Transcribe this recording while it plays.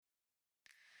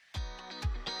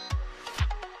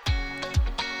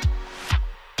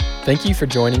Thank you for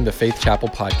joining the Faith Chapel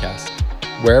podcast.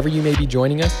 Wherever you may be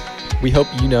joining us, we hope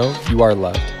you know you are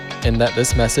loved and that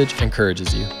this message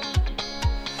encourages you. A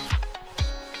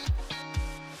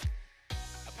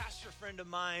pastor friend of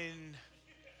mine,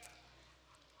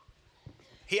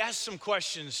 he asked some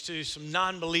questions to some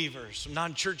non-believers, some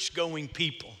non-church going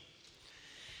people.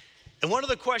 And one of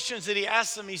the questions that he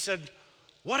asked them, he said,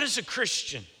 what is a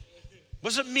Christian?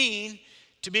 What does it mean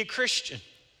to be a Christian?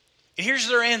 And here's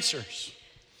their answers.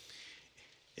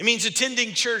 It means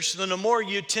attending church, then the more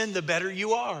you attend, the better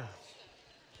you are.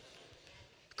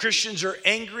 Christians are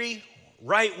angry,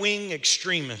 right-wing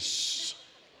extremists.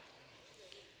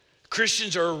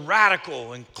 Christians are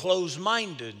radical and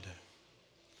closed-minded.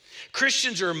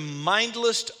 Christians are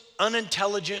mindless,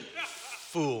 unintelligent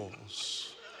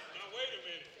fools.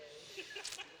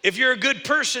 If you're a good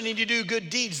person and you do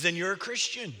good deeds, then you're a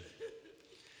Christian.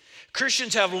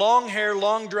 Christians have long hair,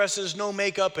 long dresses, no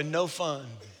makeup, and no fun.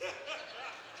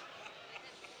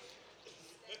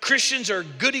 Christians are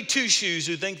goody two-shoes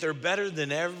who think they're better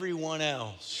than everyone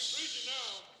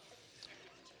else.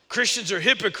 Christians are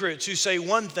hypocrites who say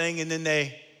one thing and then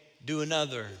they do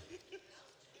another.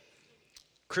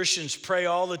 Christians pray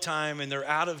all the time and they're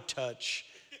out of touch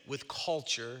with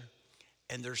culture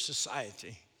and their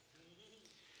society.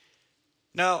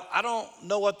 Now, I don't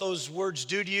know what those words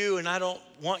do to you, and I don't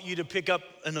want you to pick up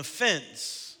an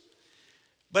offense,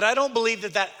 but I don't believe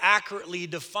that accurately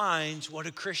defines what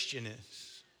a Christian is.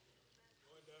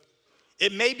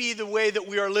 It may be the way that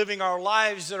we are living our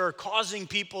lives that are causing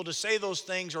people to say those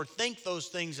things or think those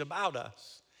things about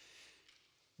us.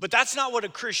 But that's not what a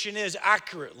Christian is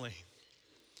accurately.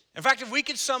 In fact, if we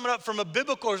could sum it up from a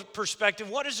biblical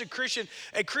perspective, what is a Christian?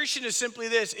 A Christian is simply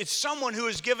this. It's someone who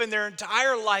has given their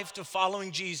entire life to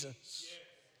following Jesus.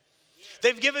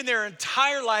 They've given their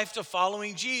entire life to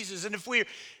following Jesus. And if we're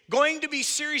going to be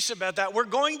serious about that, we're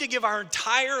going to give our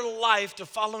entire life to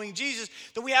following Jesus,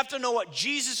 then we have to know what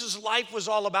Jesus' life was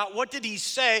all about. What did he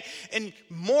say? And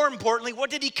more importantly, what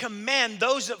did he command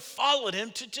those that followed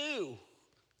him to do?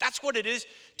 That's what it is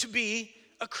to be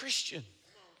a Christian.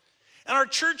 And our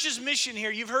church's mission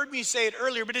here, you've heard me say it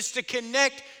earlier, but it's to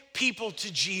connect people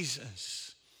to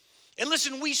Jesus. And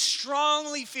listen, we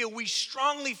strongly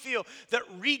feel that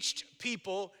reached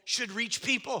people should reach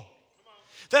people.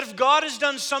 That if God has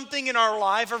done something in our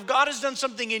life, or if God has done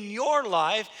something in your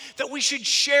life, that we should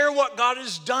share what God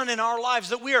has done in our lives,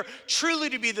 that we are truly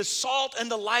to be the salt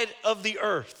and the light of the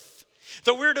earth.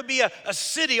 That we're to be a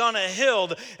city on a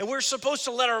hill, and we're supposed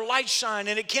to let our light shine,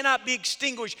 and it cannot be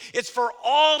extinguished. It's for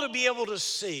all to be able to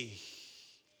see.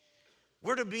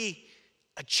 We're to be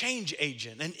a change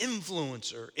agent, an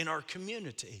influencer in our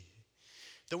community.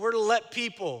 That we're to let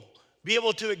people be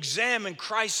able to examine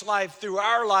Christ's life through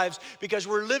our lives because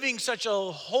we're living such a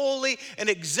holy and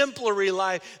exemplary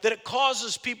life that it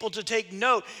causes people to take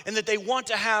note and that they want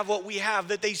to have what we have,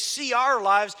 that they see our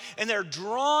lives and they're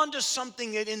drawn to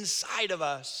something inside of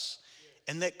us,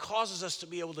 and that causes us to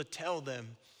be able to tell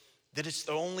them that it's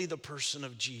only the person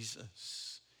of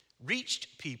Jesus.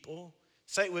 Reached people,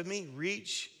 say it with me,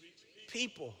 reach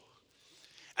people.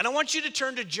 And I want you to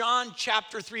turn to John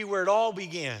chapter 3 where it all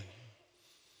began.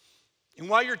 And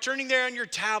while you're turning there on your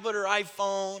tablet or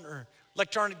iPhone or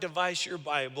electronic device, your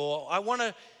Bible, I want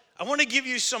to give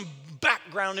you some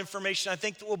background information I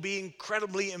think that will be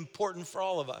incredibly important for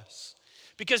all of us.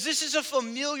 Because this is a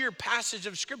familiar passage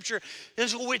of Scripture, and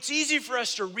so it's easy for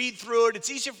us to read through it. It's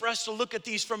easy for us to look at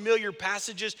these familiar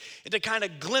passages and to kind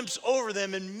of glimpse over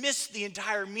them and miss the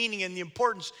entire meaning and the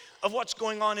importance of what's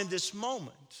going on in this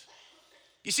moment.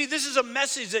 You see, this is a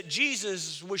message that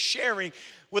Jesus was sharing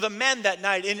with a man that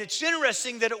night. And it's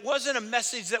interesting that it wasn't a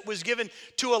message that was given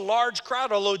to a large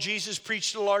crowd, although Jesus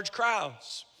preached to large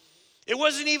crowds. It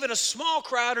wasn't even a small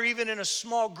crowd or even in a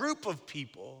small group of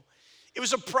people. It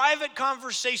was a private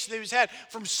conversation that was had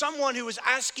from someone who was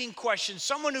asking questions,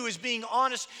 someone who was being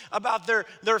honest about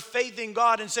their faith in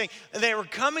God and saying they were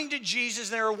coming to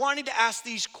Jesus and they were wanting to ask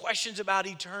these questions about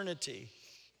eternity.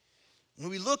 When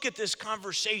we look at this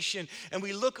conversation and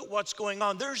we look at what's going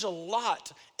on, there's a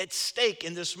lot at stake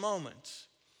in this moment.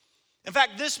 In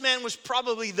fact, this man was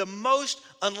probably the most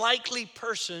unlikely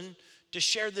person to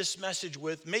share this message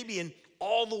with, maybe in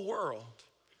all the world,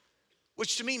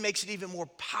 which to me makes it even more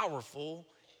powerful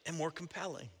and more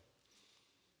compelling.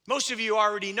 Most of you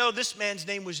already know this man's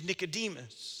name was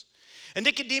Nicodemus. And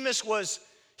Nicodemus was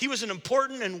an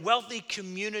important and wealthy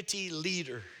community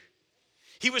leader.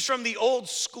 He was from the old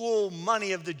school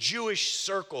money of the Jewish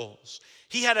circles.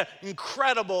 He had an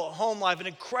incredible home life, an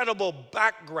incredible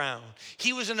background.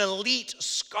 He was an elite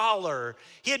scholar.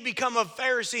 He had become a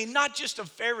Pharisee, not just a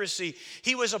Pharisee,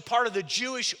 he was a part of the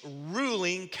Jewish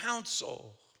ruling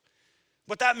council.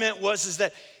 What that meant is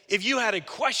that if you had a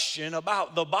question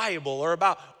about the Bible or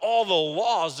about all the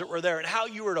laws that were there and how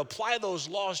you were to apply those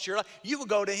laws to your life, you would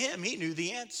go to him. He knew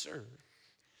the answer.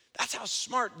 That's how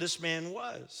smart this man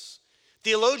was.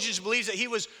 Theologians believe that he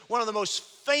was one of the most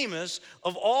famous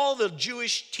of all the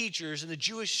Jewish teachers in the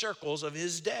Jewish circles of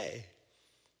his day.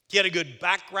 He had a good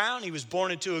background. He was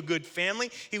born into a good family.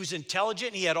 He was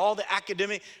intelligent. He had all the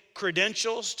academic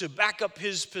credentials to back up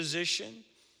his position.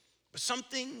 But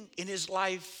something in his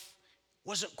life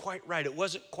wasn't quite right. It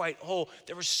wasn't quite whole.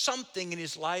 There was something in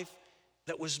his life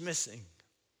that was missing.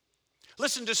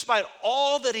 Listen, despite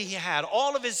all that he had,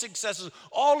 all of his successes,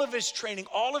 all of his training,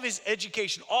 all of his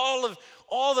education, all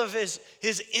of his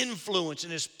influence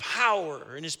and his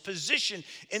power and his position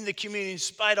in the community, in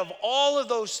spite of all of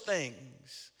those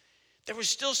things, there was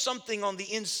still something on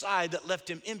the inside that left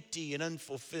him empty and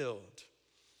unfulfilled.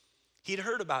 He'd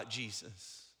heard about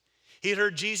Jesus. He had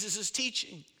heard Jesus'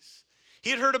 teachings.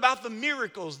 He had heard about the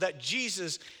miracles that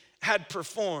Jesus had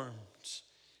performed.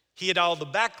 He had all the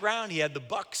background, he had the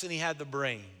bucks, and he had the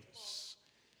brains.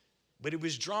 But he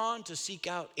was drawn to seek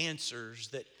out answers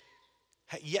that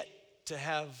had yet to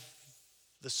have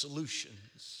the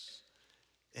solutions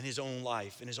in his own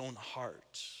life, in his own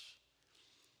heart.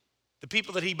 The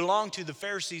people that he belonged to, the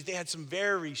Pharisees, they had some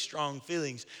very strong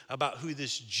feelings about who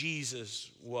this Jesus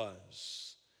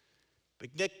was.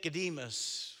 But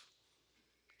Nicodemus,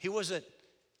 he wasn't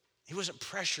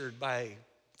pressured by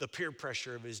the peer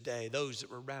pressure of his day, those that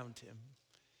were around him.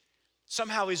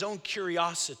 Somehow his own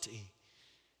curiosity,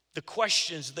 the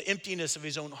questions, the emptiness of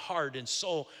his own heart and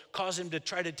soul caused him to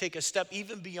try to take a step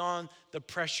even beyond the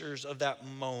pressures of that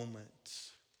moment.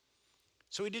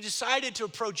 So he decided to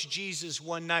approach Jesus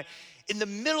one night. In the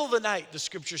middle of the night, the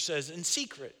scripture says, in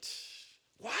secret.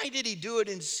 Why did he do it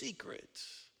in secret?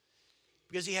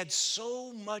 Because he had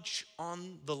so much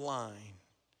on the line.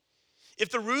 If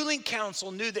the ruling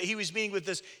council knew that he was meeting with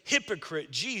this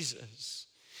hypocrite, Jesus,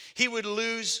 he would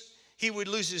lose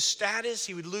his status,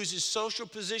 he would lose his social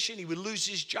position, he would lose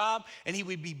his job, and he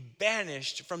would be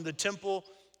banished from the temple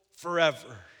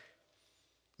forever.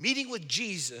 Meeting with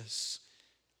Jesus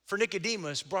for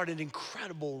Nicodemus brought an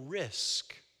incredible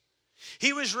risk.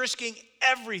 He was risking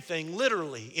everything,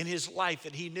 literally, in his life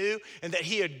that he knew and that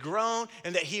he had grown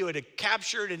and that he had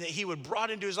captured and that he had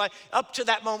brought into his life. Up to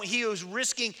that moment, he was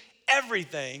risking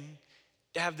everything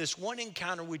to have this one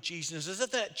encounter with Jesus.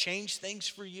 Doesn't that change things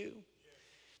for you?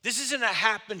 This isn't a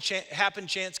happen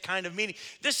chance kind of meeting.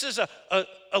 This is a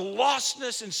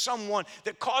lostness in someone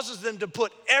that causes them to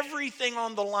put everything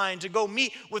on the line to go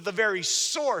meet with the very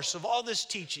source of all this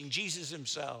teaching, Jesus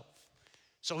himself,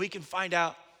 so he can find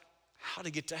out how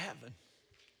to get to heaven.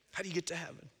 How do you get to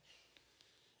heaven?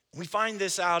 We find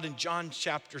this out in John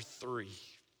chapter 3.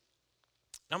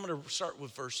 I'm going to start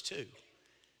with verse 2.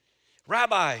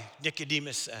 Rabbi,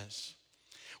 Nicodemus says,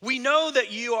 we know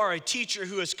that you are a teacher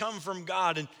who has come from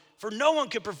God, and for no one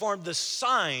could perform the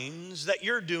signs that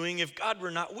you're doing if God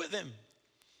were not with him.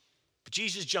 But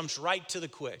Jesus jumps right to the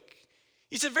quick.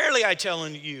 He said, verily I tell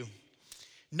unto you,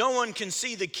 no one can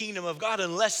see the kingdom of God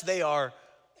unless they are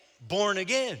born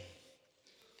again.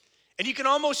 And you can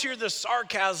almost hear the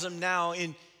sarcasm now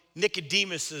in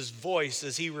Nicodemus's voice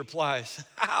as he replies,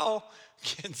 how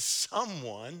can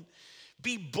someone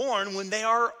be born when they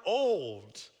are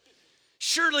old?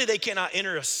 Surely they cannot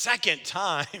enter a second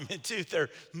time into their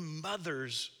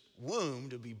mother's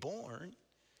womb to be born.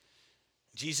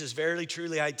 Jesus, verily,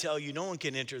 truly, I tell you, no one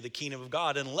can enter the kingdom of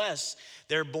God unless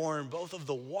they're born both of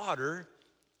the water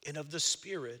and of the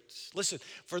Spirit. Listen,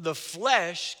 for the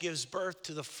flesh gives birth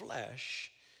to the flesh,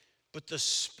 but the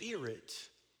Spirit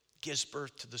gives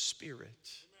birth to the Spirit.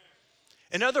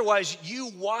 And otherwise, you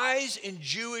wise and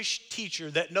Jewish teacher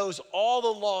that knows all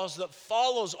the laws, that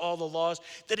follows all the laws,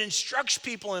 that instructs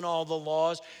people in all the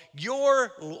laws,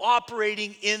 you're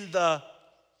operating in the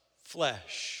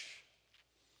flesh.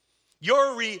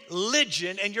 Your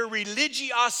religion and your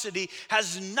religiosity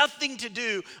has nothing to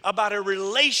do about a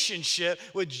relationship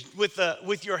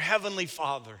with your heavenly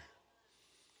Father.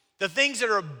 The things that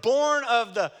are born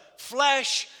of the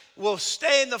flesh will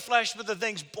stay in the flesh, but the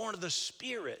things born of the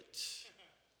Spirit,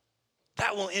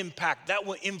 that will impact, that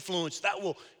will influence, that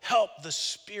will help the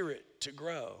Spirit to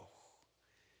grow.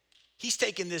 He's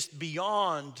taken this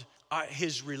beyond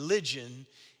his religion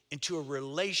into a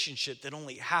relationship that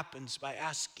only happens by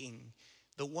asking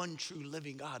the one true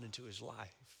living God into his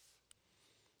life.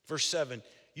 Verse 7,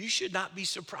 you should not be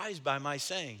surprised by my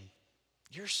saying,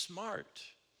 you're smart,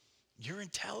 you're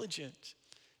intelligent,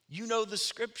 you know the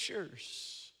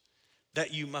scriptures,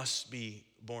 that you must be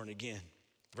born again.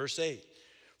 Verse 8,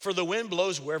 for the wind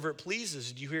blows wherever it pleases,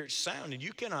 and you hear its sound, and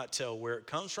you cannot tell where it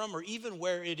comes from or even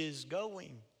where it is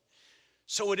going.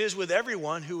 So it is with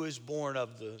everyone who is born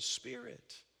of the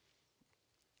Spirit.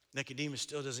 Nicodemus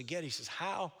still doesn't get it. He says,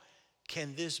 how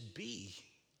can this be?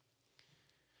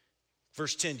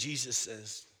 Verse 10, Jesus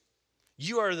says,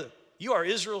 you are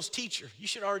Israel's teacher. You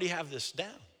should already have this down.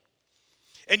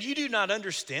 And you do not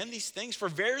understand these things? For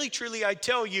verily, truly, I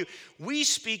tell you, we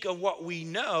speak of what we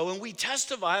know, and we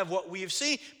testify of what we have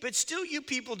seen, but still you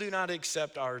people do not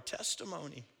accept our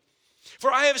testimony.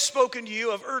 For I have spoken to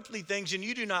you of earthly things, and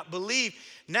you do not believe.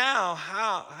 Now,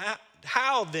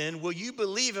 how then will you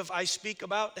believe if I speak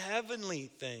about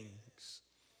heavenly things?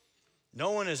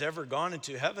 No one has ever gone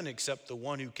into heaven except the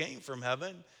one who came from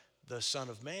heaven, the Son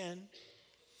of Man.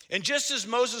 And just as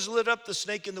Moses lifted up the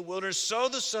snake in the wilderness, so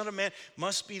the Son of Man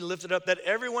must be lifted up, that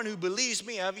everyone who believes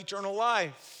me have eternal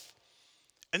life.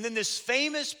 And then this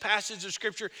famous passage of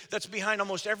scripture that's behind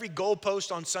almost every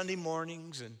goalpost on Sunday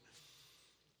mornings. And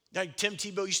like Tim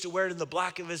Tebow used to wear it in the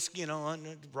black of his,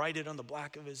 write it on the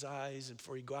black of his eyes and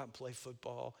before he'd go out and play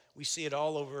football. We see it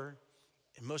all over,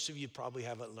 and most of you probably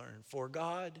haven't learned. For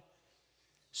God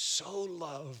so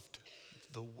loved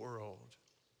the world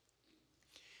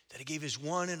that he gave his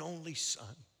one and only Son,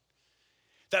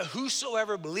 that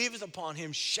whosoever believeth upon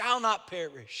him shall not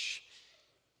perish,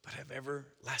 but have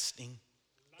everlasting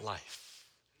life.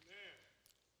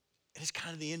 And it's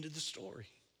kind of the end of the story.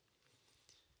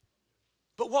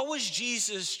 But what was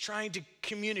Jesus trying to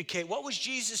communicate? What was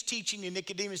Jesus teaching to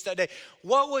Nicodemus that day?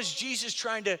 What was Jesus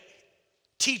trying to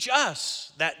teach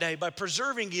us that day by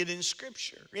preserving it in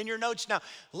Scripture? In your notes now,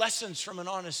 lessons from an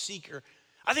honest seeker.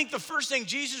 I think the first thing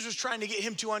Jesus was trying to get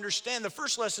him to understand, the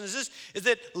first lesson is this, is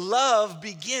that love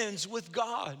begins with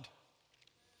God.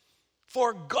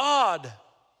 For God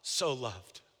so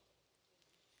loved.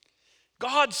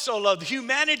 God so loved.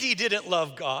 Humanity didn't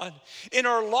love God. In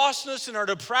our lostness, in our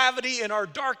depravity, in our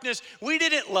darkness, we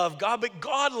didn't love God, but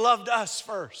God loved us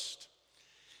first.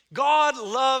 God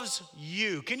loves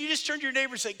you. Can you just turn to your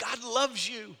neighbor and say, God loves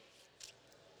you?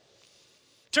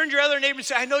 Turn to your other neighbor and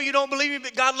say, I know you don't believe me,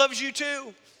 but God loves you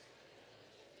too.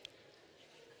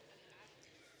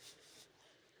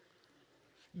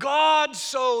 God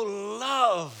so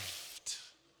loved.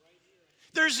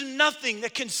 There's nothing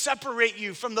that can separate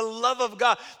you from the love of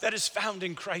God that is found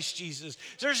in Christ Jesus.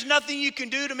 There's nothing you can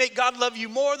do to make God love you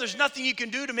more. There's nothing you can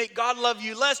do to make God love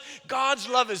you less. God's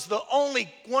love is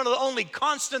one of the only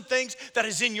constant things that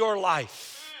is in your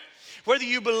life. Whether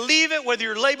you believe it, whether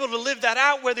you're able to live that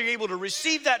out, whether you're able to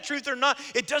receive that truth or not,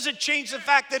 it doesn't change the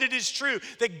fact that it is true,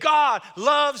 that God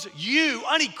loves you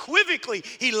unequivocally.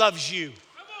 He loves you.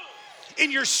 In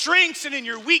your strengths and in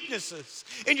your weaknesses,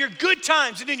 in your good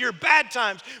times and in your bad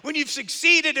times, when you've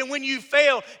succeeded and when you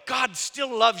fail, God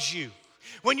still loves you.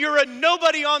 When you're a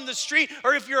nobody on the street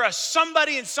or if you're a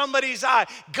somebody in somebody's eye,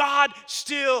 God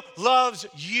still loves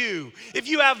you. If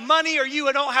you have money or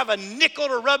you don't have a nickel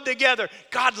to rub together,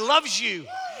 God loves you.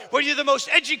 Whether you're the most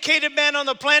educated man on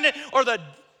the planet or the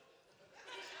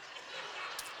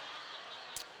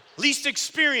least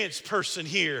experienced person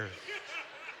here,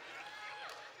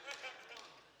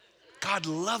 God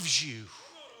loves you.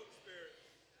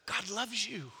 God loves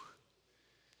you.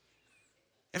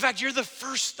 In fact, you're the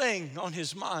first thing on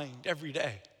his mind every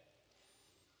day.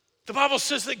 The Bible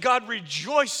says that God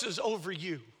rejoices over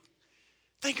you.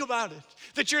 Think about it.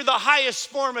 That you're the highest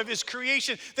form of his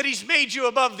creation, that he's made you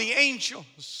above the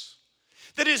angels,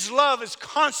 that his love is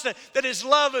constant, that his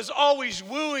love is always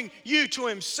wooing you to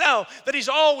himself, that he's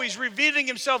always revealing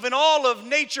himself in all of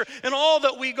nature and all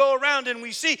that we go around and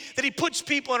we see, that he puts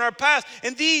people in our path.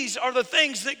 And these are the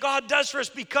things that God does for us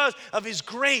because of his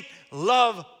great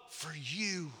love for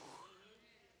you.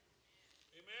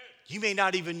 Amen. You may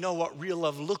not even know what real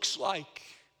love looks like.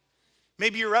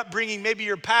 Maybe your upbringing, maybe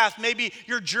your path, maybe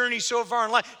your journey so far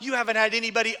in life, you haven't had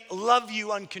anybody love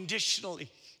you unconditionally.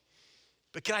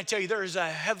 But can I tell you, there is a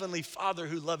heavenly Father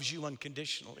who loves you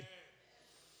unconditionally.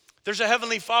 There's a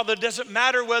heavenly Father. It doesn't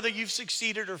matter whether you've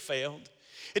succeeded or failed.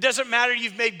 It doesn't matter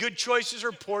you've made good choices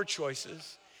or poor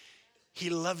choices. He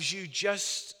loves you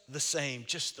just the same,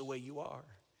 just the way you are.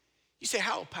 You say,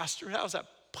 how, Pastor? How is that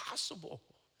possible?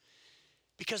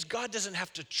 Because God doesn't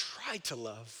have to try to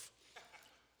love.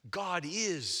 God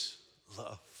is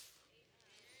love.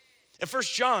 In 1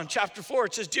 John chapter 4,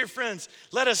 it says, dear friends,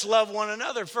 let us love one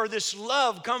another, for this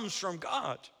love comes from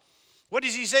God. What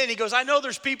does he say? And he goes, I know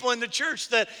there's people in the church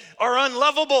that are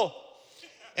unlovable.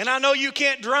 And I know you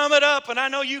can't drum it up, and I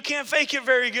know you can't fake it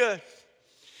very good.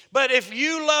 But if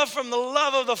you love from the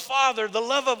love of the Father, the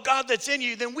love of God that's in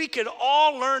you, then we could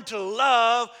all learn to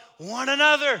love one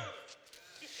another.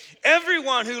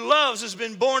 Everyone who loves has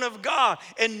been born of God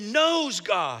and knows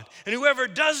God. And whoever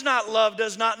does not love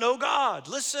does not know God.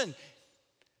 Listen,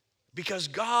 because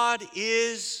God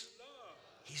is,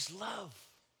 He's love.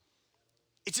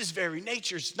 It's His very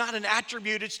nature. It's not an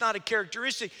attribute. It's not a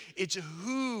characteristic. It's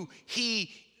who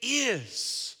He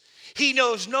is. He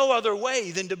knows no other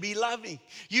way than to be loving.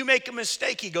 You make a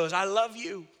mistake, He goes, I love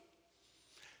you.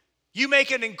 You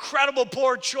make an incredible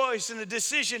poor choice in a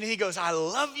decision, He goes, I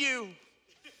love you.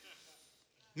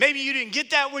 Maybe you didn't get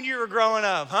that when you were growing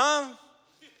up, huh?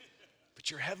 But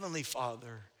your Heavenly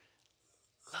Father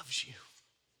loves you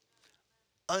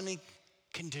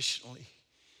unconditionally.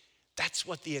 That's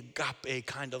what the agape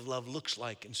kind of love looks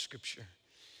like in Scripture.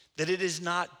 That it is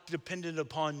not dependent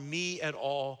upon me at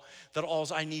all, that all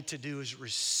I need to do is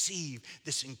receive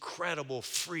this incredible,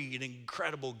 free, and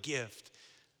incredible gift,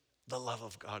 the love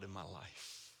of God in my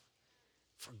life.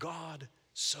 For God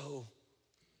so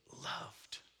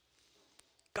loved.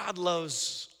 God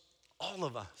loves all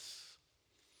of us,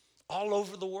 all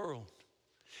over the world.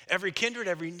 Every kindred,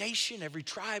 every nation, every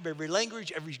tribe, every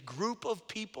language, every group of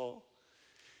people.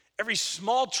 Every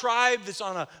small tribe that's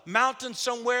on a mountain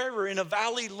somewhere or in a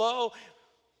valley low.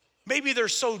 Maybe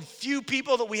there's so few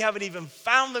people that we haven't even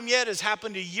found them yet, as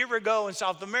happened a year ago in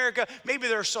South America. Maybe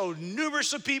they're so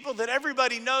numerous of people that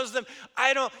everybody knows them.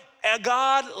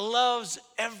 God loves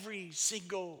every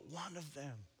single one of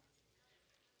them.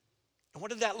 And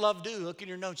what did that love do? Look in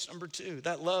your notes, number 2.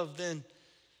 That love then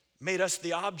made us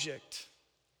the object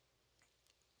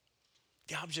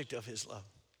of His love.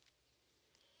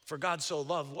 For God so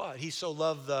loved what? He so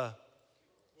loved the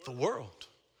world.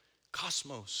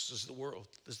 Cosmos is the world,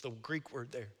 is the Greek word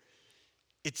there.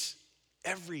 It's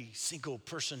every single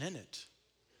person in it.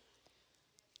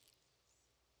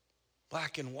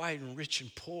 Black and white and rich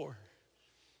and poor.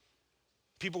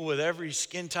 People with every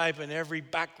skin type and every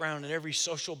background and every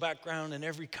social background and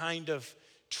every kind of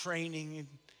training.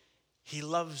 He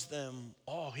loves them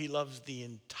all. He loves the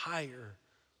entire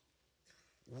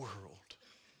world.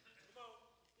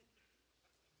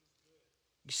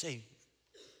 You say,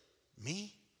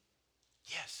 me?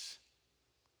 Yes,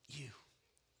 you.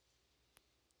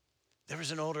 There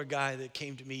was an older guy that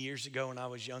came to me years ago when I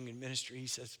was young in ministry. He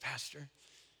says, Pastor,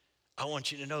 I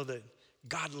want you to know that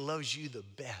God loves you the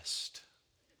best.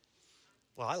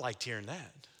 Well, I liked hearing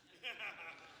that.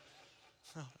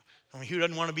 I mean, who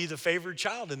doesn't want to be the favored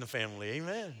child in the family?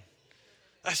 Amen.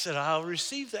 I said, I'll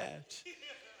receive that.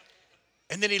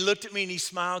 And then he looked at me and he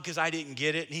smiled because I didn't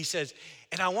get it. And he says,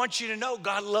 and I want you to know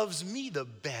God loves me the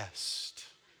best.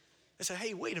 I said,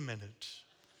 hey, wait a minute.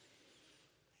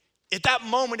 At that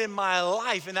moment in my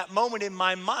life, in that moment in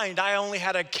my mind, I only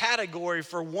had a category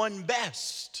for one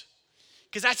best.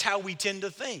 Because that's how we tend to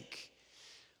think.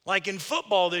 Like in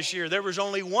football this year, there was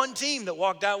only one team that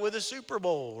walked out with a Super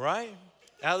Bowl, right?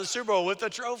 Out of the Super Bowl with a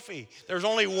trophy. There's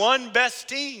only one best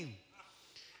team.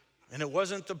 And it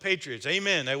wasn't the Patriots.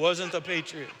 Amen. It wasn't the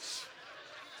Patriots.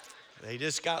 They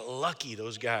just got lucky,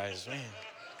 those guys, man.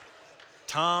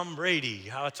 Tom Brady,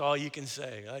 that's all you can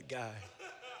say, that guy.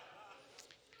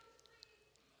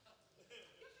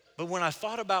 But when I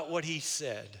thought about what he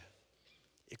said,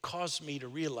 it caused me to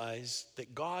realize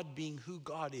that God being who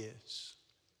God is,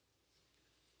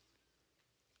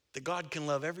 that God can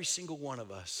love every single one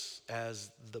of us as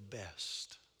the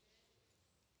best.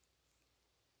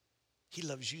 He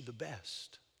loves you the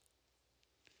best.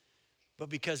 But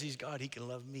because He's God, He can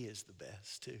love me as the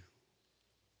best too.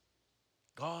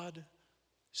 God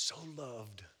so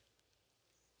loved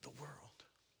the world.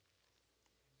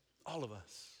 All of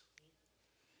us.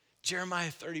 Jeremiah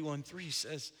 31:3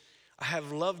 says, I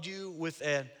have loved you with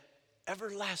an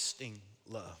everlasting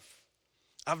love.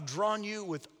 I've drawn you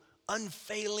with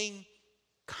unfailing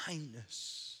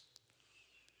kindness.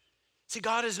 See,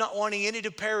 God is not wanting any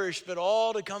to perish, but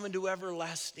all to come into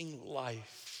everlasting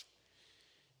life.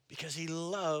 Because He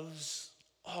loves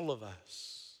all of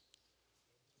us.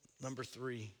 Number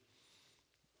 3.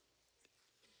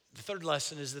 The third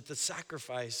lesson is that the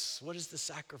sacrifice, what is the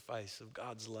sacrifice of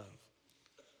God's love?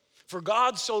 For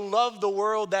God so loved the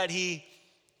world that He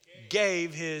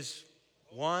gave His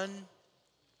one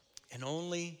and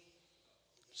only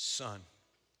Son.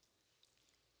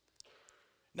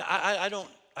 Now, I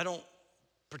don't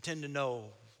pretend to know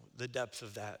the depth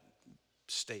of that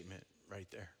statement right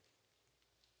there.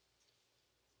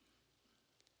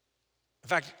 In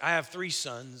fact, I have 3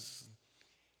 sons,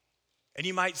 And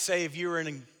you might say, if you were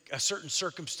in a certain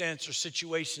circumstance or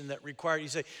situation that required, you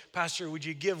say, Pastor, would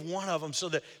you give one of them so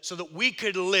that we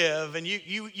could live and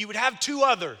you would have two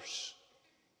others?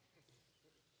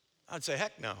 I'd say,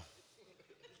 heck no.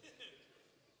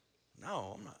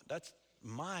 No, I'm not. That's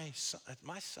my son. That's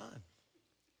my son.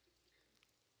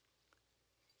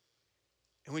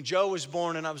 And when Joe was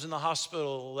born and I was in the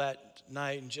hospital that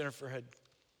night and Jennifer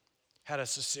had a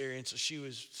cesarean, so she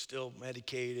was still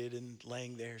medicated and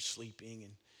laying there sleeping,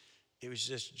 and it was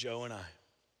just Joe and I,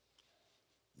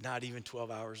 not even 12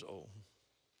 hours old.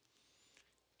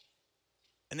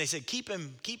 And they said, keep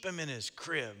him in his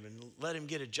crib and let him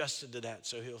get adjusted to that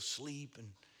so he'll sleep and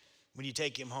when you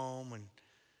take him home. And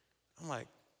I'm like,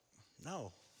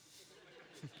 no.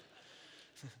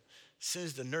 As soon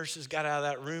as the nurses got out of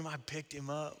that room, I picked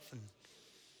him up and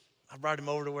I brought him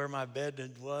over to where my bed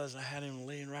was. I had him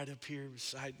laying right up here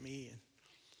beside me. And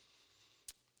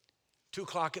 2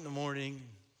 o'clock in the morning,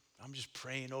 I'm just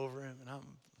praying over him, and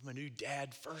I'm a new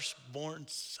dad, firstborn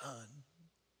son.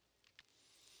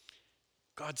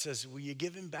 God says, will you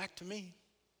give him back to me?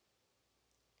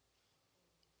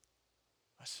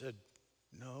 I said,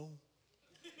 no.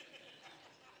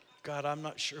 God, I'm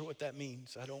not sure what that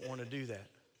means. I don't want to do that.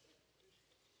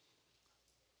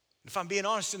 If I'm being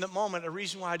honest in that moment, the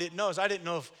reason why I didn't know is I didn't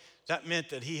know if that meant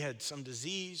that he had some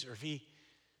disease or if he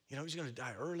was going to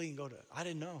die early and I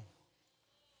didn't know.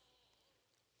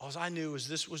 All I knew was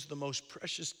this was the most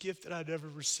precious gift that I'd ever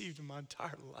received in my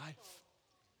entire life.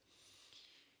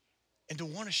 And to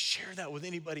want to share that with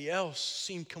anybody else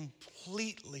seemed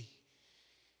completely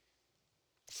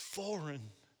foreign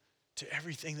to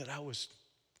everything that I was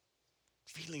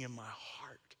feeling in my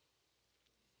heart.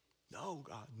 No,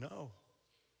 God, no.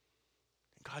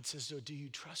 And God says, do you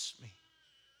trust me?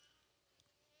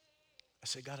 I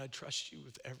said, God, I trust you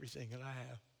with everything that I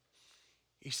have.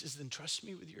 He says, then trust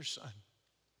me with your son.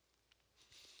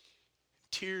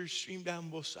 Tears streamed down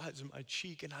both sides of my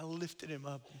cheek, and I lifted him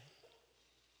up.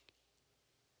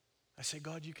 I said,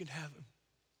 God, you can have him.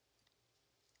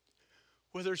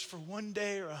 Whether it's for one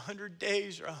day or 100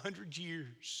 days or 100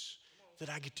 years that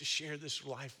I get to share this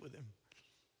life with him,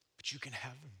 but you can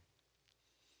have him.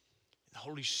 And the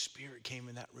Holy Spirit came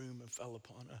in that room and fell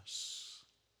upon us.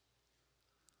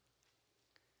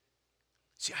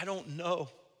 See, I don't know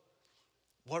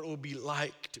what it will be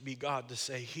like to be God to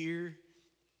say, here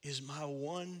is my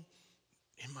one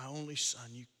and my only son.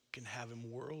 You can have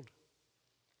him, world.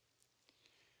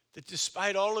 That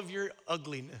despite all of your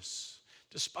ugliness,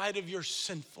 despite of your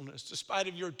sinfulness, despite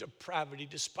of your depravity,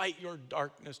 despite your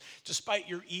darkness, despite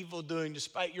your evil doing,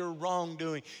 despite your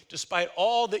wrongdoing, despite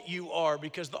all that you are,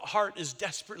 because the heart is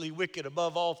desperately wicked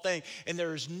above all things, and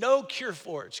there is no cure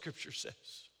for it, Scripture says.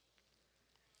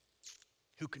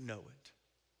 Who can know it?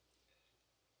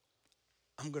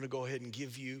 I'm going to go ahead and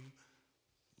give you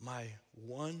my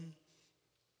one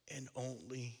and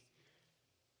only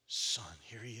son.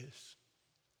 Here he is.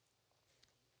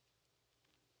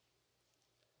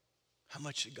 How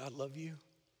much did God love you?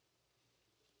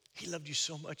 He loved you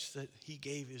so much that he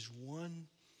gave his one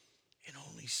and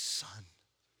only son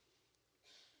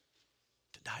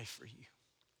to die for you.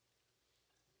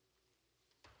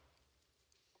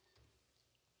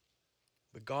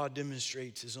 But God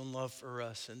demonstrates his own love for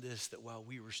us in this, that while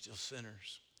we were still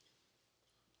sinners,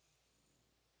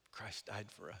 Christ died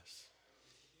for us.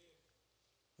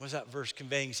 What is that verse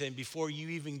conveying? Saying before you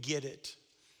even get it,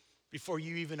 before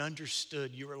you even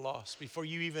understood you were lost, before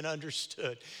you even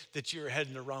understood that you were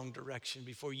heading the wrong direction,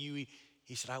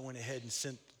 he said, I went ahead and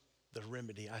sent the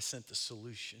remedy. I sent the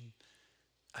solution.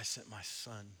 I sent my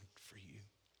son for you.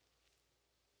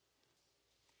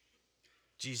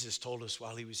 Jesus told us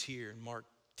while he was here in Mark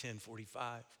 10:45,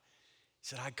 he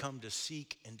said, I come to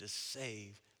seek and to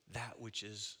save that which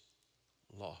is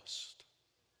lost.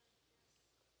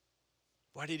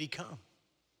 Why did he come?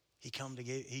 He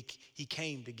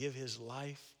came to give his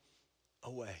life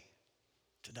away,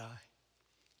 to die.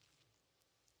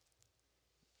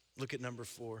 Look at number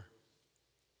 4.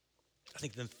 I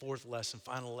think the fourth lesson,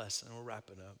 final lesson, and we'll wrap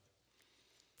it up,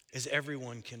 is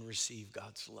everyone can receive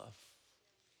God's love.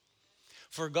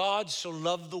 For God so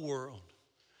loved the world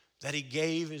that he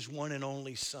gave his one and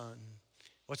only son.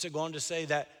 What's it going to say?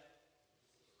 That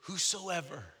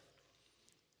whosoever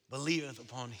believeth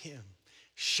upon him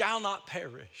shall not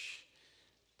perish,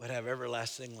 but have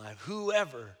everlasting life.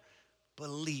 Whoever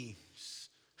believes.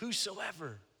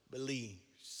 Whosoever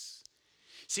believes.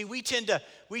 See, we tend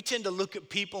to look at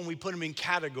people and we put them in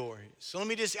categories. So let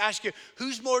me just ask you,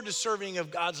 who's more deserving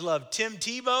of God's love? Tim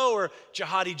Tebow or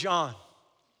Jihadi John?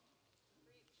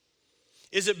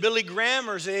 Is it Billy Graham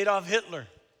or is it Adolf Hitler?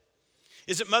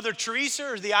 Is it Mother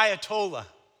Teresa or the Ayatollah?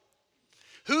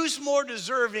 Who's more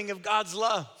deserving of God's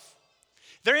love?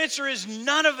 Their answer is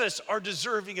none of us are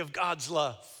deserving of God's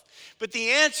love. But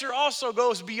the answer also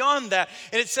goes beyond that.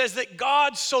 And it says that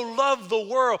God so loved the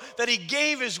world that he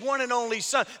gave his one and only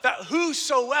son, that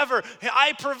whosoever,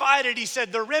 I provided, he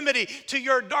said, the remedy to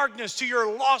your darkness, to your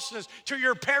lostness, to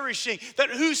your perishing, that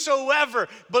whosoever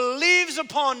believes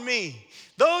upon me,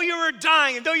 though you are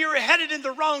dying, and though you are headed in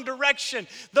the wrong direction,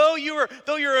 though you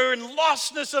are in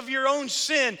lostness of your own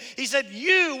sin, he said,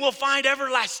 you will find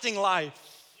everlasting life.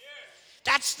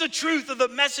 That's the truth of the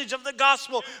message of the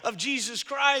gospel of Jesus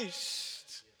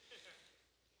Christ.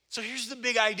 So here's the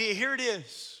big idea. Here it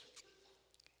is.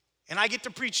 And I get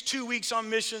to preach 2 weeks on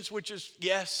missions, which is,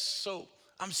 yes, so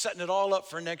I'm setting it all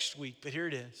up for next week. But here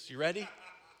it is. You ready?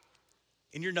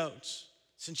 In your notes.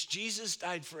 Since Jesus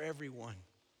died for everyone,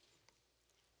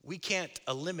 we can't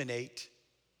eliminate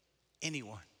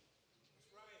anyone.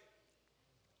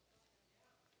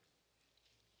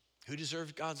 Who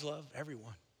deserves God's love?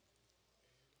 Everyone.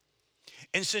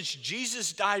 And since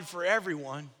Jesus died for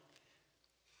everyone,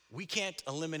 we can't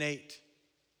eliminate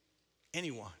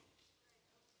anyone.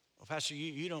 Well, Pastor,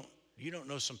 you don't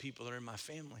know some people that are in my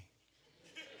family.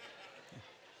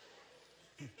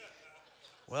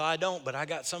 Well, I don't, but I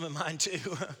got some in mine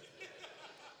too.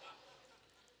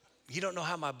 You don't know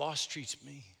how my boss treats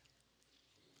me.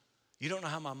 You don't know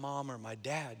how my mom or my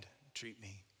dad treat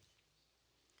me.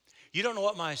 You don't know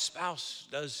what my spouse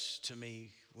does to me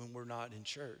when we're not in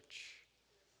church.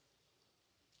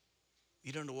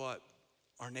 You don't know what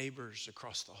our neighbors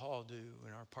across the hall do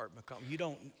in our apartment. You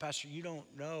don't, Pastor, you don't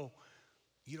know.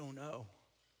 You don't know.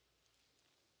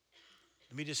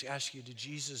 Let me just ask you, did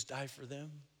Jesus die for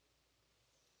them?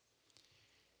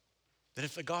 That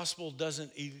if the gospel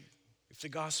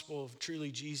of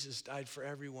truly Jesus died for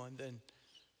everyone, then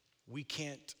we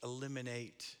can't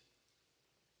eliminate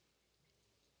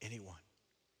anyone.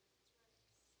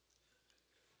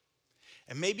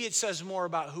 And maybe it says more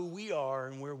about who we are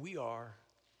and where we are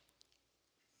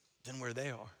than where they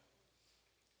are.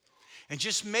 And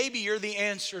just maybe you're the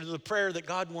answer to the prayer that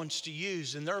God wants to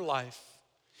use in their life.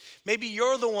 Maybe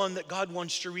you're the one that God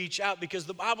wants to reach out, because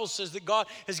the Bible says that God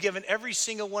has given every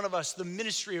single one of us the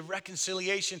ministry of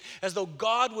reconciliation, as though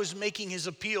God was making his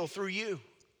appeal through you.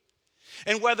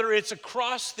 And whether it's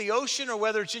across the ocean or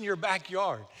whether it's in your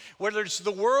backyard, whether it's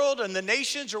the world and the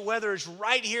nations or whether it's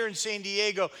right here in San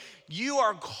Diego, you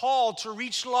are called to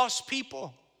reach lost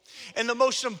people. And the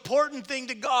most important thing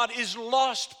to God is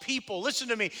lost people. Listen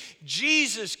to me.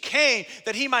 Jesus came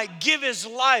that he might give his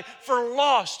life for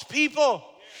lost people.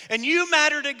 And you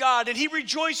matter to God, and he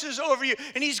rejoices over you,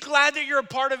 and he's glad that you're a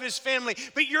part of his family.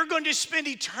 But you're going to spend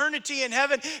eternity in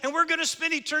heaven, and we're going to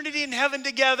spend eternity in heaven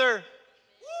together.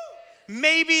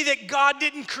 Maybe that God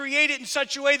didn't create it in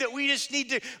such a way that we just need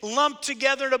to lump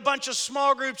together in a bunch of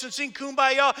small groups and sing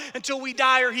Kumbaya until we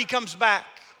die or he comes back.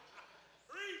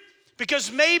 Because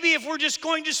maybe if we're just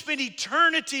going to spend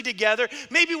eternity together,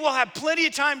 maybe we'll have plenty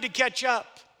of time to catch up.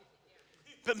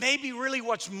 But maybe really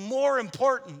what's more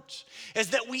important is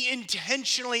that we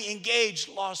intentionally engage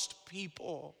lost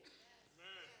people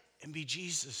and be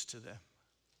Jesus to them.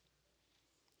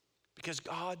 Because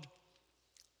God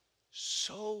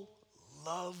so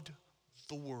loved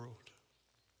the world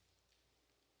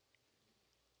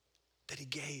that he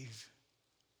gave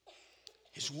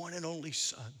his one and only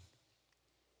son,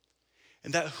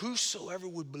 and that whosoever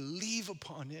would believe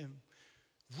upon him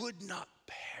would not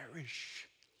perish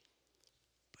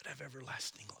but have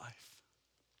everlasting life.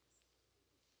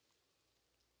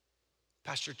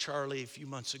 Pastor Charlie, a few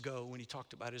months ago, when he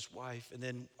talked about his wife, and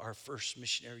then our first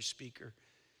missionary speaker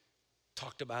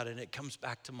talked about it, and it comes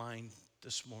back to mind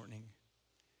this morning.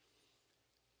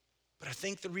 But I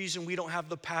think the reason we don't have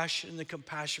the passion and the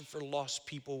compassion for lost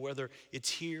people, whether it's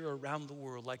here or around the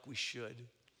world like we should,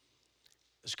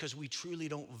 is because we truly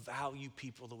don't value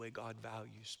people the way God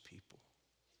values people.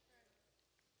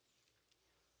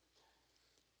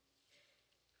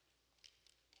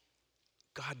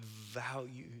 God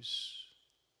values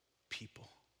people.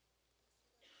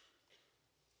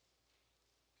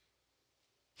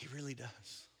 He really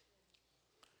does.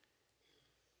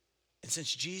 And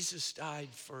since Jesus died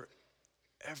for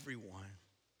everyone,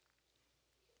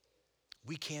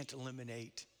 we can't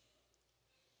eliminate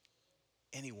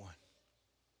anyone.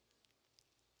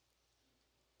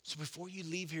 So before you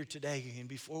leave here today and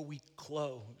before we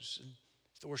close, and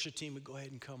if the worship team would go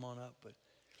ahead and come on up, but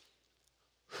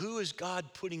who is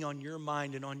God putting on your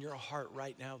mind and on your heart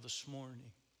right now this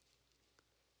morning?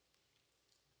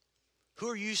 Who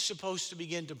are you supposed to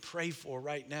begin to pray for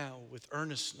right now with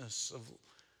earnestness of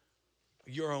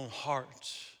your own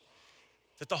heart?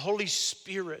 that the Holy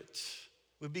Spirit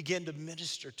would begin to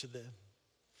minister to them,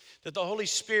 that the Holy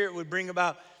Spirit would bring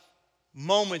about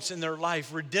moments in their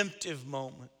life, redemptive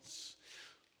moments.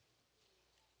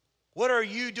 What are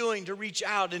you doing to reach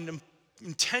out and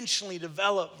intentionally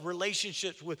develop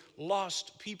relationships with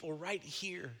lost people right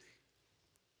here?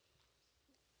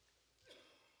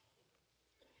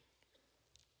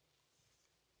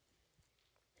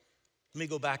 Let me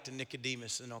go back to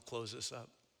Nicodemus and I'll close this up.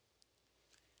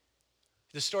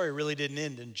 The story really didn't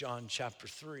end in John chapter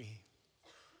 3.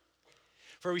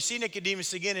 For we see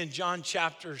Nicodemus again in John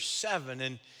chapter 7.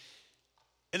 And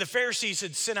the Pharisees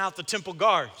had sent out the temple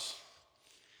guards.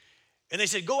 And they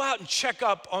said, go out and check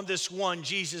up on this one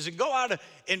Jesus and go out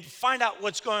and find out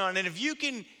what's going on. And if you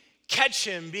can catch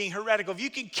him being heretical, if you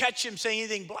can catch him saying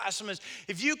anything blasphemous,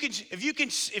 if you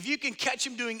can catch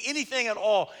him doing anything at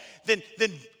all, then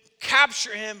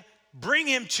capture him, bring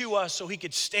him to us so he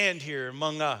could stand here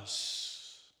among us.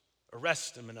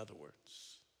 Arrest him, in other words.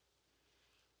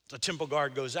 The temple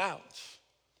guard goes out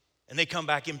and they come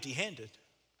back empty-handed.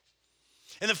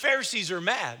 And the Pharisees are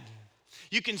mad.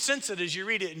 You can sense it as you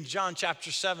read it in John chapter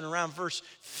 7, around verse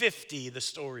 50, the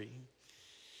story.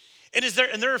 And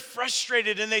they're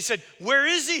frustrated and they said, where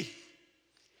is he?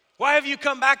 Why have you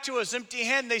come back to us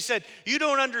empty-handed? They said, you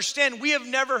don't understand. We have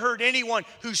never heard anyone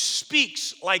who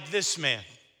speaks like this man.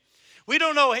 We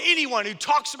don't know anyone who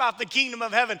talks about the kingdom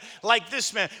of heaven like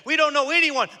this man. We don't know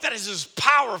anyone that is as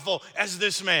powerful as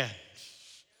this man.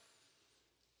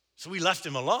 So we left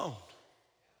him alone.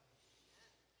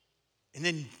 And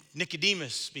then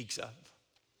Nicodemus speaks up.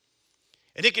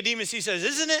 And Nicodemus, he says,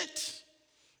 isn't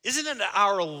it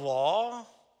our law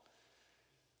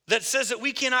that says that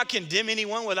we cannot condemn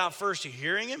anyone without first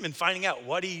hearing him and finding out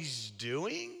what he's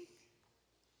doing?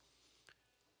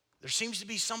 There seems to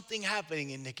be something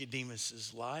happening in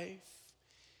Nicodemus's life.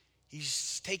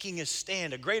 He's taking a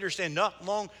stand, a greater stand. No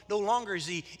longer is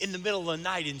he in the middle of the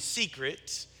night in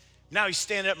secret. Now he's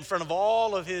standing up in front of the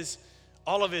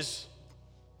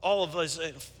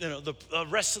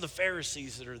rest of the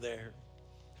Pharisees that are there.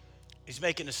 He's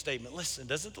making a statement. Listen,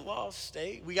 doesn't the law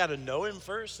state we got to know him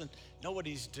first and know what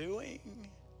he's doing?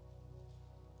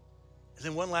 And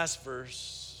then one last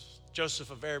verse.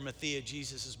 Joseph of Arimathea,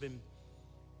 Jesus has been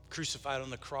crucified on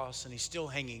the cross and he's still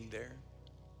hanging there.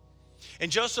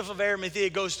 And Joseph of Arimathea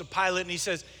goes to Pilate and he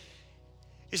says,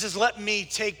 let me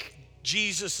take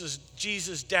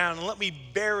Jesus down and let me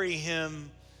bury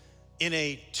him in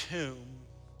a tomb.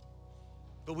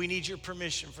 But we need your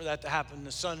permission for that to happen.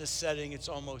 The sun is setting, it's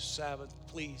almost Sabbath,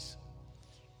 please.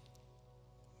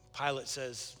 Pilate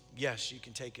says, yes, you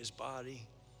can take his body.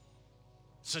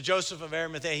 So Joseph of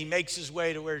Arimathea, he makes his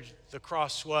way to where the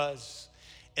cross was.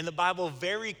 And the Bible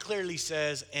very clearly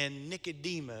says, and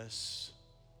Nicodemus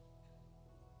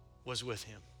was with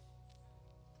him.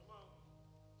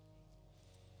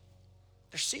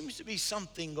 There seems to be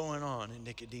something going on in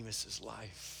Nicodemus's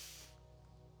life.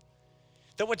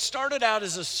 That what started out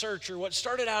as a searcher, what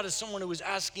started out as someone who was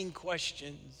asking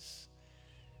questions,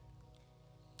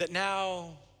 that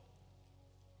now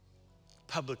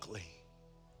publicly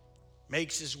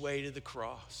makes his way to the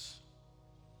cross,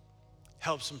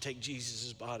 helps him take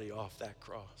Jesus' body off that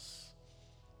cross,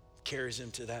 carries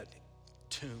him to that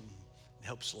tomb, and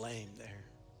helps lay him there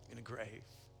in a grave.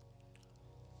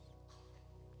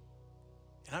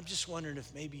 And I'm just wondering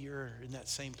if maybe you're in that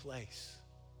same place.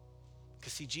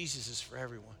 Because see, Jesus is for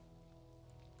everyone.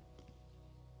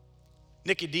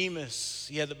 Nicodemus,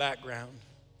 he had the background,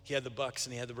 he had the bucks,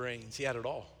 and he had the brains. He had it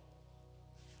all.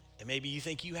 And maybe you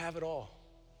think you have it all.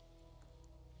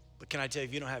 But can I tell you,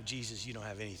 if you don't have Jesus, you don't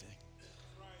have anything.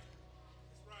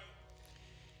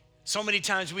 So many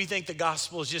times we think the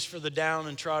gospel is just for the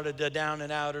downtrodden, the down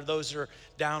and out, or those who are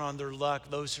down on their luck,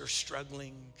 those who are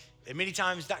struggling. And many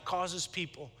times that causes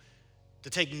people to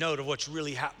take note of what's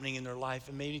really happening in their life.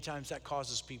 And many times that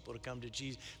causes people to come to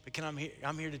Jesus. But I'm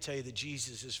here to tell you that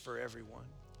Jesus is for everyone.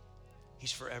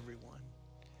 He's for everyone.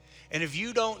 And if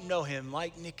you don't know him,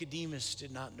 like Nicodemus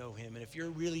did not know him, and if you're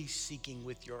really seeking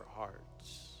with your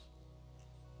hearts,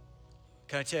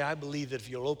 can I tell you, I believe that if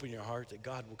you'll open your heart, that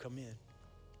God will come in.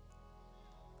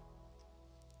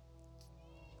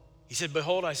 He said,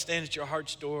 behold, I stand at your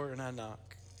heart's door and I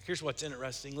knock. Here's what's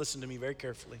interesting. Listen to me very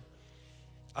carefully.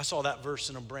 I saw that verse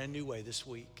in a brand new way this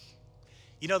week.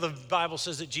 You know, the Bible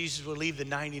says that Jesus would leave the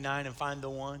 99 and find the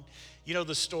one. You know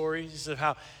the stories of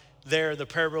how the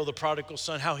parable of the prodigal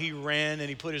son, how he ran and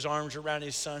he put his arms around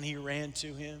his son, he ran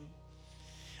to him.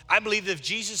 I believe that if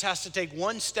Jesus has to take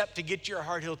one step to get your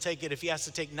heart, he'll take it. If he has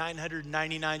to take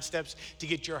 999 steps to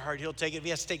get your heart, he'll take it. If he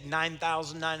has to take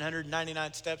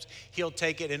 9,999 steps, he'll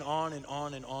take it, and on and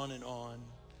on and on and on.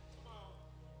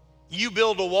 You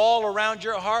build a wall around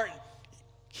your heart,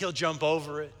 he'll jump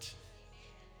over it.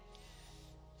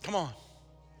 Come on.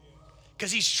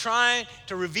 Because he's trying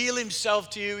to reveal himself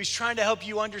to you. He's trying to help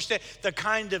you understand the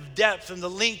kind of depth and the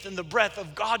length and the breadth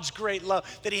of God's great love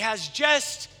that he has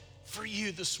just for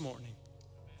you this morning.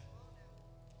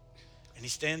 And he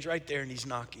stands right there and he's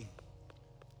knocking.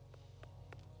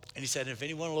 And he said, if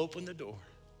anyone will open the door,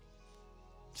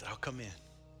 he said, I'll come in.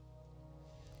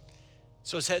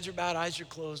 So his heads are bowed, eyes are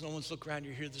closed, no one's looking around.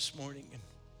 You're here this morning and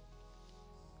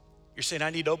you're saying, I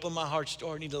need to open my heart's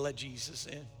door. I need to let Jesus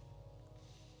in.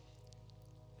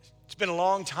 It's been a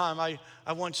long time.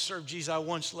 I once served Jesus. I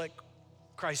once let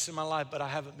Christ in my life, but I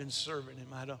haven't been serving him.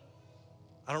 I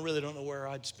don't know where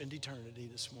I'd spend eternity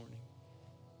this morning.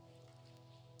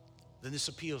 Then this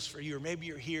appeals for you. Or maybe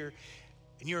you're here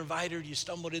and you're invited, you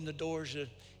stumbled in the doors,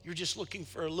 you're just looking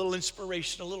for a little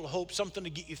inspiration, a little hope, something to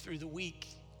get you through the week.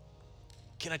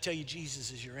 Can I tell you,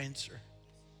 Jesus is your answer?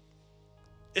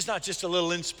 It's not just a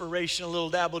little inspiration, a little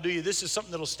dabble, do you? This is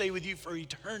something that'll stay with you for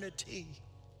eternity.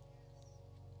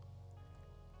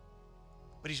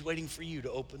 But he's waiting for you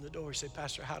to open the door. You say,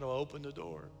 Pastor, how do I open the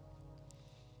door?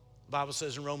 The Bible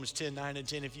says in Romans 10, 9 and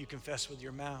 10, if you confess with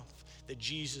your mouth that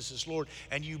Jesus is Lord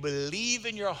and you believe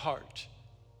in your heart,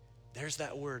 there's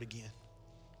that word again.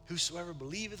 Whosoever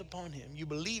believeth upon him, you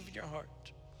believe in your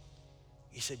heart.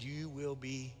 He said, you will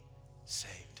be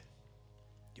saved.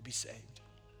 You'll be saved.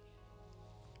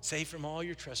 Saved from all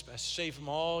your trespasses, saved from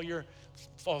all your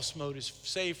false motives,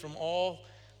 saved from all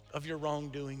of your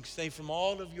wrongdoing, saved from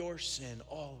all of your sin,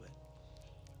 all of it.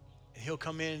 And he'll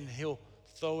come in and he'll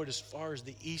throw it as far as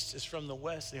the east is from the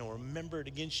west, and he'll remember it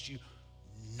against you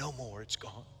no more. It's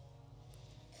gone.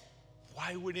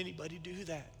 Why would anybody do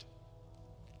that?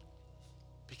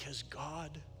 Because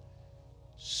God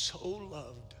so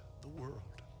loved the world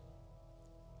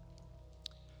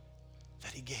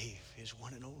that he gave his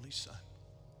one and only Son.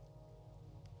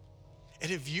 And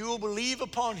if you will believe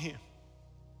upon him,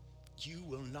 you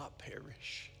will not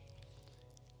perish,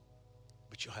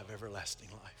 but you'll have everlasting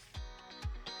life.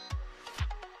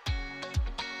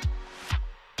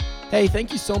 Hey,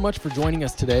 thank you so much for joining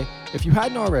us today. If you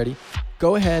hadn't already,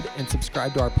 go ahead and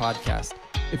subscribe to our podcast.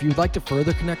 If you would like to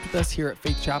further connect with us here at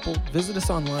Faith Chapel, visit us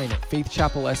online at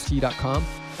faithchapelst.com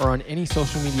or on any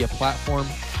social media platform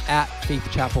at Faith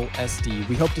Chapel SD.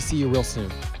 We hope to see you real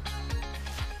soon.